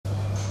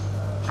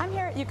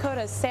at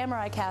Yokota's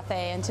Samurai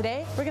Cafe, and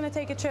today we're going to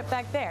take a trip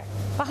back there,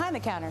 behind the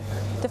counter,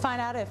 to find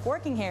out if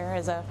working here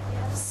is a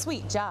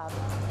sweet job.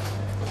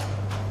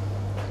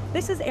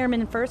 This is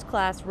Airman First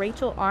Class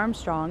Rachel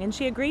Armstrong, and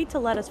she agreed to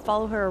let us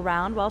follow her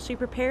around while she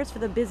prepares for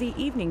the busy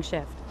evening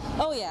shift.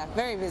 Oh yeah,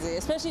 very busy,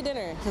 especially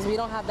dinner, because we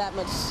don't have that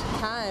much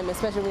time,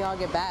 especially when we all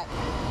get back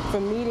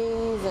from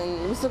meetings,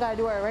 and we still got to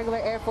do our regular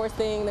Air Force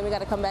thing, then we got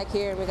to come back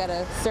here and we got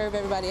to serve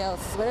everybody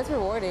else. But it's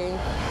rewarding.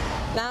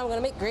 Now I'm going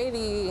to make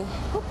gravy.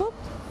 Whoop, whoop.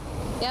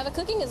 Yeah, the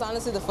cooking is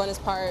honestly the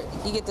funnest part.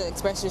 You get to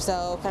express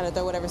yourself, kind of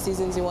throw whatever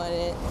seasons you want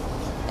in it.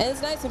 And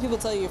it's nice when people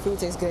tell you your food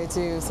tastes good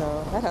too,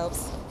 so that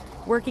helps.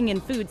 Working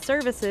in food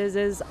services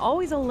is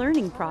always a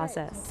learning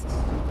process.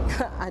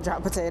 I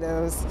dropped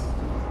potatoes.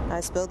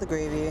 I spilled the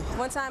gravy.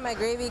 One time my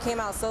gravy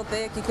came out so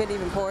thick you couldn't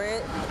even pour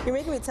it. You're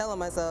making me tell on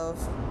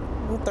myself.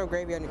 I'm gonna throw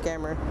gravy on your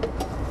camera.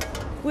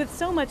 With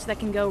so much that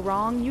can go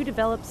wrong, you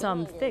develop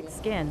some thick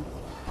skin.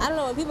 I don't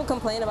know, when people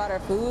complain about our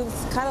food,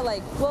 it's kind of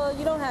like, well,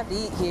 you don't have to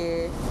eat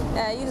here.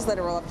 You just let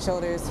it roll off your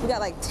shoulders. We got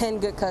like 10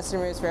 good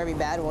customers for every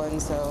bad one,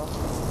 so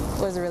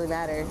what does it really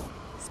matter?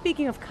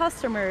 Speaking of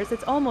customers,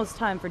 it's almost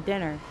time for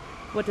dinner.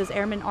 What does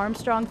Airman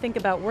Armstrong think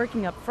about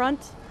working up front?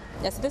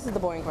 Yes, this is the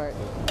boring part.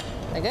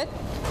 That good?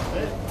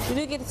 You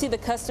do get to see the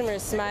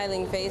customers'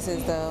 smiling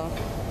faces, though.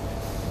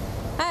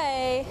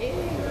 Hi.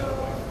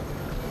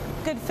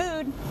 Good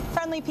food,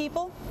 friendly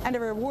people, and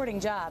a rewarding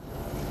job.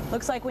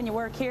 Looks like when you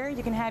work here,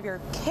 you can have your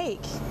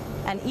cake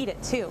and eat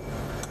it too.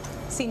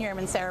 Senior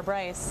Airman Sarah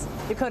Bryce,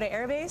 Yokota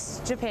Air Base,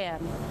 Japan.